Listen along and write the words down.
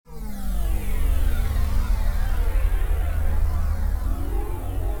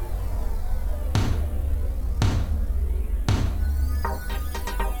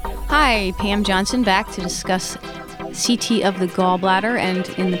Hi, Pam Johnson back to discuss CT of the gallbladder. And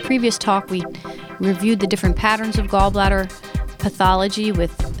in the previous talk, we reviewed the different patterns of gallbladder pathology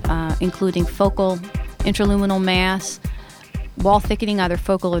with including focal, intraluminal mass, wall thickening, either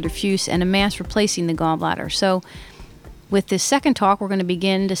focal or diffuse, and a mass replacing the gallbladder. So with this second talk, we're going to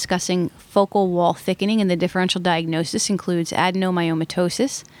begin discussing focal wall thickening, and the differential diagnosis includes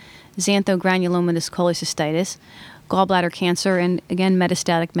adenomyomatosis, xanthogranulomatous cholecystitis, gallbladder cancer, and again,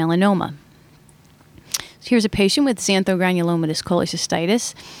 metastatic melanoma. So here's a patient with xanthogranulomatous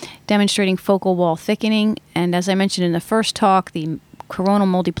cholecystitis demonstrating focal wall thickening, and as I mentioned in the first talk, the coronal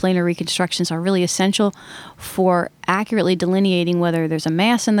multiplanar reconstructions are really essential for accurately delineating whether there's a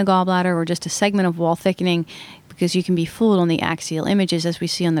mass in the gallbladder or just a segment of wall thickening, because you can be fooled on the axial images. As we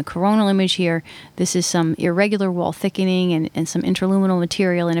see on the coronal image here, this is some irregular wall thickening and some intraluminal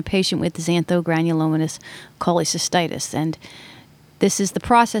material in a patient with xanthogranulomatous cholecystitis. And this is the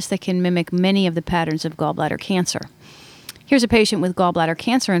process that can mimic many of the patterns of gallbladder cancer. Here's a patient with gallbladder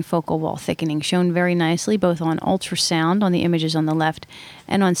cancer and focal wall thickening, shown very nicely both on ultrasound on the images on the left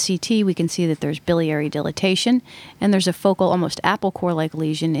and on CT. We can see that there's biliary dilatation, and there's a focal, almost apple core-like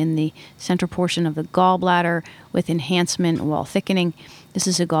lesion in the central portion of the gallbladder with enhancement wall thickening. This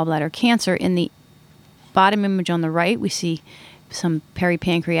is a gallbladder cancer. In the bottom image on the right, we see some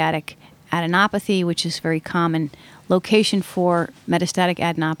peripancreatic adenopathy, which is a very common location for metastatic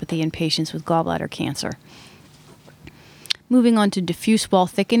adenopathy in patients with gallbladder cancer. Moving on to diffuse wall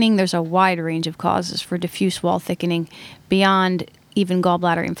thickening, there's a wide range of causes for diffuse wall thickening beyond even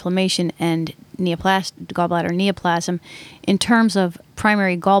gallbladder inflammation and gallbladder neoplasm. In terms of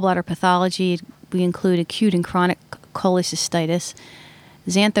primary gallbladder pathology, we include acute and chronic cholecystitis,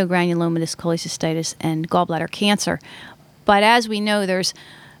 xanthogranulomatous cholecystitis, and gallbladder cancer. But as we know, there's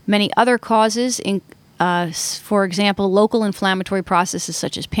many other causes, for example, local inflammatory processes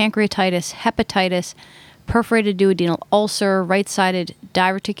such as pancreatitis, hepatitis, perforated duodenal ulcer, right-sided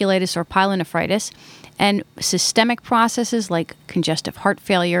diverticulitis or pyelonephritis, and systemic processes like congestive heart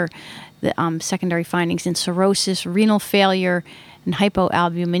failure, the secondary findings in cirrhosis, renal failure, and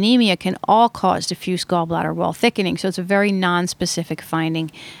hypoalbuminemia can all cause diffuse gallbladder wall thickening. So it's a very non-specific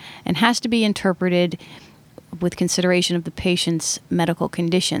finding and has to be interpreted with consideration of the patient's medical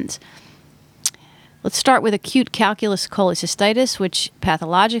conditions. Let's start with acute calculous cholecystitis, which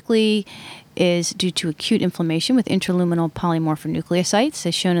pathologically is due to acute inflammation with intraluminal polymorphonucleocytes,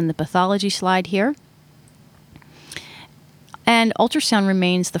 as shown in the pathology slide here. And ultrasound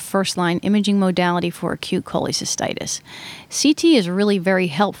remains the first-line imaging modality for acute cholecystitis. CT is really very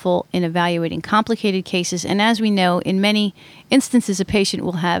helpful in evaluating complicated cases, and as we know, in many instances, a patient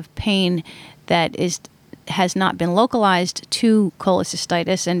will have pain that has not been localized to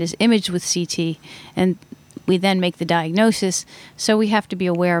cholecystitis and is imaged with CT, and we then make the diagnosis, so we have to be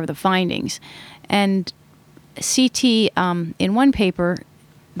aware of the findings. And CT, in one paper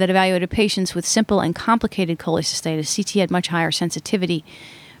that evaluated patients with simple and complicated cholecystitis, CT had much higher sensitivity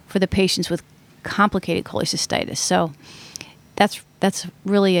for the patients with complicated cholecystitis. So that's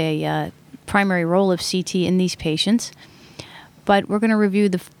really a primary role of CT in these patients. But we're going to review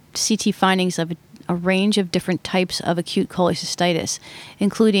the CT findings of a range of different types of acute cholecystitis,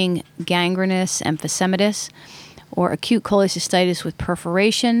 including gangrenous emphysematous, or acute cholecystitis with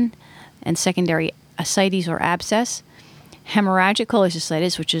perforation and secondary ascites or abscess, hemorrhagic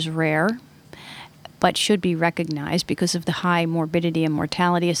cholecystitis, which is rare but should be recognized because of the high morbidity and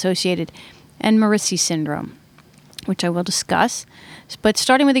mortality associated, and Maurici syndrome, which I will discuss. But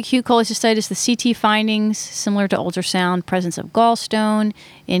starting with acute cholecystitis, the CT findings, similar to ultrasound, presence of gallstone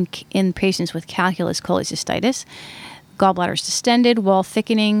in patients with calculous cholecystitis. Gallbladder is distended, wall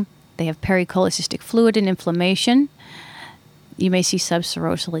thickening. They have pericholecystic fluid and inflammation. You may see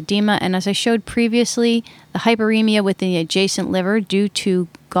subserosal edema. And as I showed previously, the hyperemia within the adjacent liver due to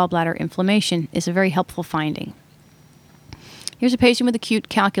gallbladder inflammation is a very helpful finding. Here's a patient with acute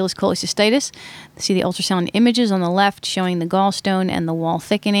calculous cholecystitis. See the ultrasound images on the left showing the gallstone and the wall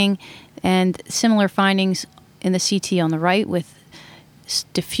thickening, and similar findings in the CT on the right with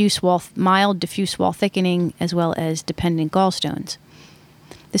mild diffuse wall thickening as well as dependent gallstones.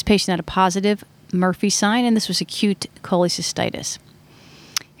 This patient had a positive Murphy sign, and this was acute cholecystitis.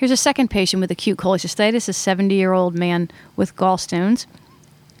 Here's a second patient with acute cholecystitis, a 70-year-old man with gallstones,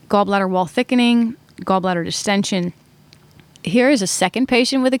 gallbladder wall thickening, gallbladder distension, Here is a second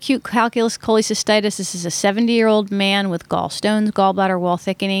patient with acute calculus cholecystitis. This is a 70-year-old man with gallstones, gallbladder wall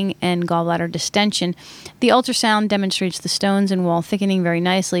thickening, and gallbladder distension. The ultrasound demonstrates the stones and wall thickening very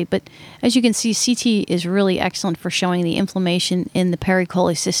nicely, but as you can see, CT is really excellent for showing the inflammation in the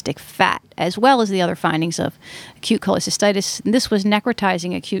pericholecystic fat, as well as the other findings of acute cholecystitis. And this was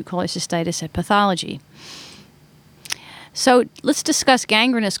necrotizing acute cholecystitis at pathology. So let's discuss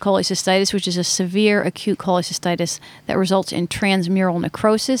gangrenous cholecystitis, which is a severe acute cholecystitis that results in transmural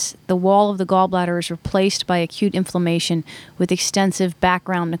necrosis. The wall of the gallbladder is replaced by acute inflammation with extensive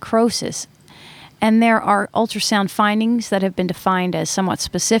background necrosis. And there are ultrasound findings that have been defined as somewhat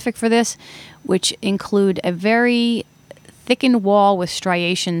specific for this, which include a very thickened wall with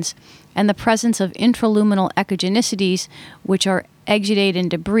striations and the presence of intraluminal echogenicities, which are exudate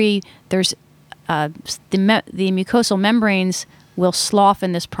and debris. There's the mucosal membranes will slough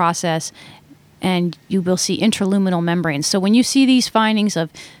in this process, and you will see intraluminal membranes. So when you see these findings of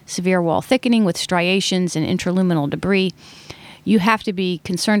severe wall thickening with striations and intraluminal debris, you have to be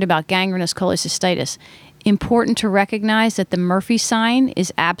concerned about gangrenous cholecystitis. Important to recognize that the Murphy sign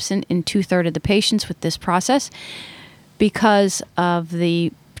is absent in 2/3 of the patients with this process because of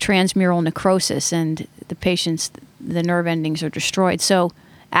the transmural necrosis, and the patients, the nerve endings are destroyed. So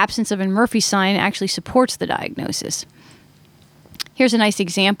absence of a Murphy sign actually supports the diagnosis. Here's a nice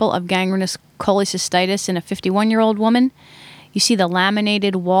example of gangrenous cholecystitis in a 51-year-old woman. You see the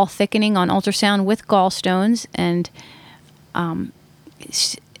laminated wall thickening on ultrasound with gallstones, and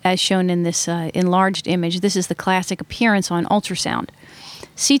as shown in this enlarged image, this is the classic appearance on ultrasound.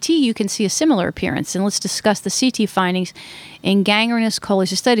 CT, you can see a similar appearance, and let's discuss the CT findings. In gangrenous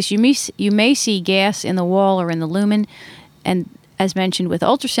cholecystitis, you may see gas in the wall or in the lumen, and as mentioned with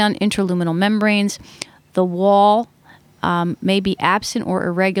ultrasound, intraluminal membranes. The wall may be absent or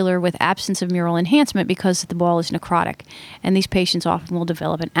irregular with absence of mural enhancement because the wall is necrotic, and these patients often will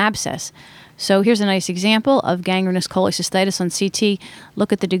develop an abscess. So here's a nice example of gangrenous cholecystitis on CT.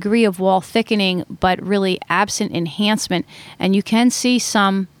 Look at the degree of wall thickening, but really absent enhancement, and you can see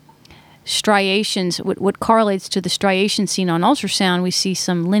some striations. What correlates to the striation seen on ultrasound, we see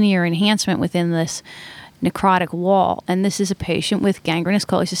some linear enhancement within this necrotic wall, and this is a patient with gangrenous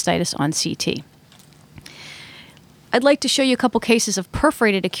cholecystitis on CT. I'd like to show you a couple cases of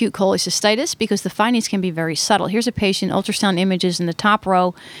perforated acute cholecystitis because the findings can be very subtle. Here's a patient, ultrasound images in the top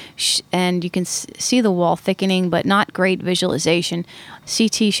row, and you can see the wall thickening, but not great visualization.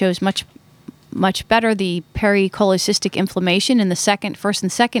 CT shows much better the pericholecystic inflammation in the first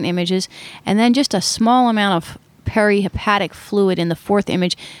and second images, and then just a small amount of perihepatic fluid in the fourth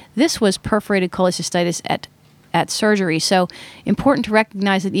image. This was perforated cholecystitis at surgery. So important to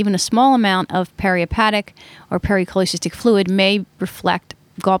recognize that even a small amount of perihepatic or pericholecystic fluid may reflect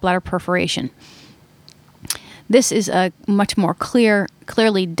gallbladder perforation. This is a much more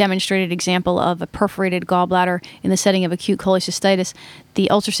clearly demonstrated example of a perforated gallbladder in the setting of acute cholecystitis. The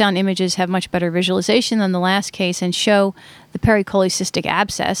ultrasound images have much better visualization than the last case and show the pericholecystic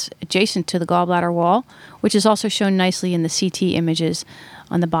abscess adjacent to the gallbladder wall, which is also shown nicely in the CT images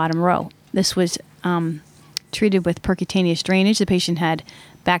on the bottom row. This was treated with percutaneous drainage. The patient had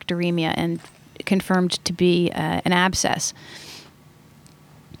bacteremia and confirmed to be an abscess.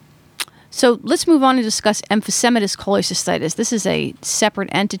 So let's move on and discuss emphysematous cholecystitis. This is a separate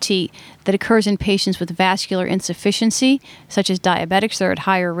entity that occurs in patients with vascular insufficiency, such as diabetics that are at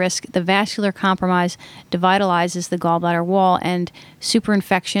higher risk. The vascular compromise devitalizes the gallbladder wall, and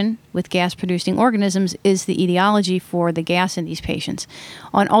superinfection with gas-producing organisms is the etiology for the gas in these patients.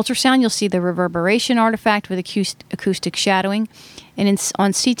 On ultrasound, you'll see the reverberation artifact with acoustic shadowing. And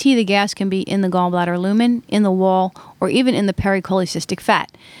on CT, the gas can be in the gallbladder lumen, in the wall, or even in the pericholecystic fat.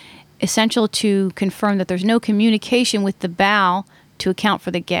 Essential to confirm that there's no communication with the bowel to account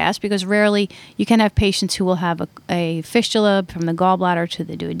for the gas, because rarely you can have patients who will have a fistula from the gallbladder to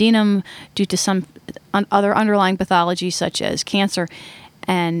the duodenum due to some other underlying pathology such as cancer,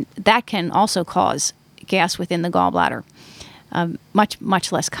 and that can also cause gas within the gallbladder.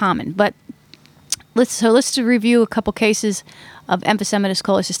 Much less common. But let's review a couple cases of emphysematous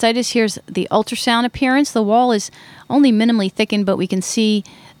cholecystitis. Here's the ultrasound appearance. The wall is only minimally thickened, but we can see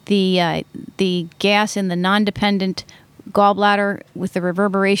the gas in the non-dependent gallbladder with the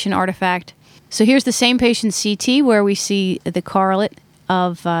reverberation artifact. So here's the same patient CT where we see the correlate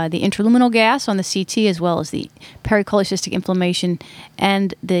of the intraluminal gas on the CT as well as the pericholecystic inflammation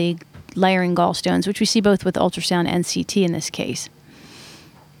and the layering gallstones, which we see both with ultrasound and CT in this case.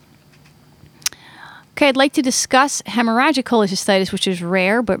 Okay, I'd like to discuss hemorrhagic cholecystitis, which is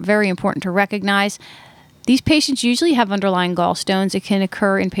rare but very important to recognize. These patients usually have underlying gallstones. It can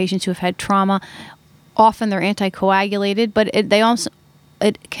occur in patients who have had trauma. Often they're anticoagulated, but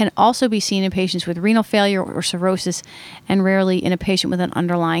it can also be seen in patients with renal failure or cirrhosis, and rarely in a patient with an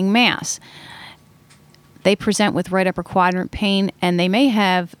underlying mass. They present with right upper quadrant pain, and they may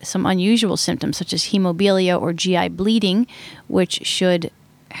have some unusual symptoms such as hemophilia or GI bleeding, which should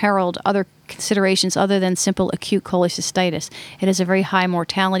herald other considerations other than simple acute cholecystitis. It has a very high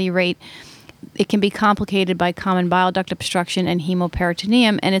mortality rate. It can be complicated by common bile duct obstruction and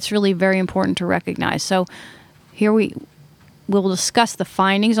hemoperitoneum, and it's really very important to recognize. So here we'll discuss the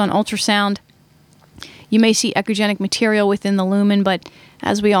findings on ultrasound. You may see echogenic material within the lumen, but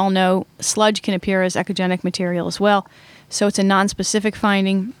as we all know, sludge can appear as echogenic material as well. So it's a nonspecific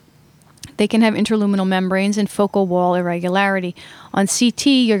finding. They can have interluminal membranes and focal wall irregularity. On CT,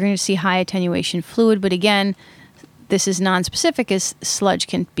 you're going to see high attenuation fluid, but again, this is nonspecific as sludge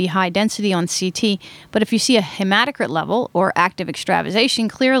can be high density on CT. But if you see a hematocrit level or active extravasation,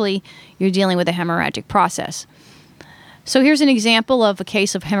 clearly you're dealing with a hemorrhagic process. So here's an example of a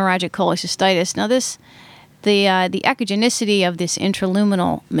case of hemorrhagic cholecystitis. Now the echogenicity of this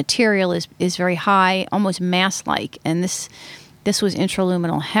intraluminal material is very high, almost mass-like, and this was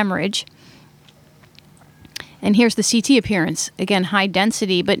intraluminal hemorrhage. And here's the CT appearance. Again, high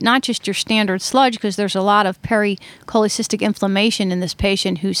density, but not just your standard sludge, because there's a lot of pericholecystic inflammation in this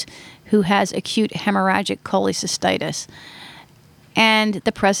patient who has acute hemorrhagic cholecystitis. And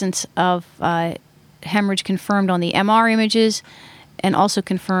the presence of hemorrhage confirmed on the MR images, and also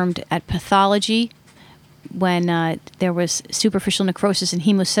confirmed at pathology when there was superficial necrosis and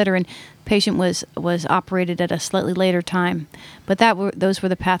hemosiderin. Patient was operated at a slightly later time, but those were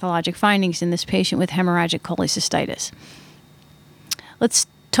the pathologic findings in this patient with hemorrhagic cholecystitis. Let's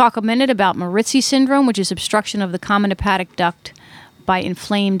talk a minute about Moritzi syndrome, which is obstruction of the common hepatic duct by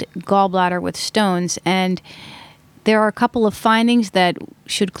inflamed gallbladder with stones. And there are a couple of findings that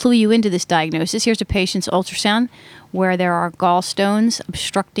should clue you into this diagnosis. Here's a patient's ultrasound where there are gallstones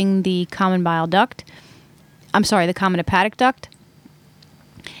obstructing the common the common hepatic duct.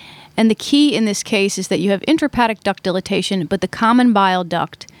 And the key in this case is that you have intrahepatic duct dilatation, but the common bile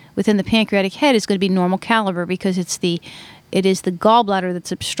duct within the pancreatic head is going to be normal caliber because it is the gallbladder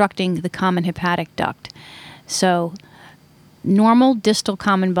that's obstructing the common hepatic duct. So normal distal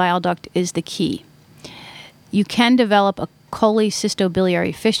common bile duct is the key. You can develop a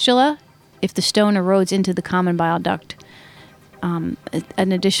cholecystobiliary fistula if the stone erodes into the common bile duct. An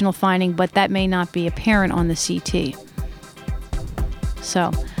additional finding, but that may not be apparent on the CT.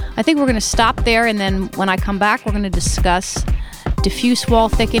 So I think we're going to stop there, and then when I come back, we're going to discuss diffuse wall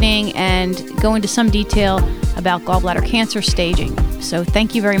thickening and go into some detail about gallbladder cancer staging. So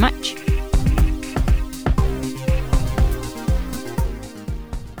thank you very much.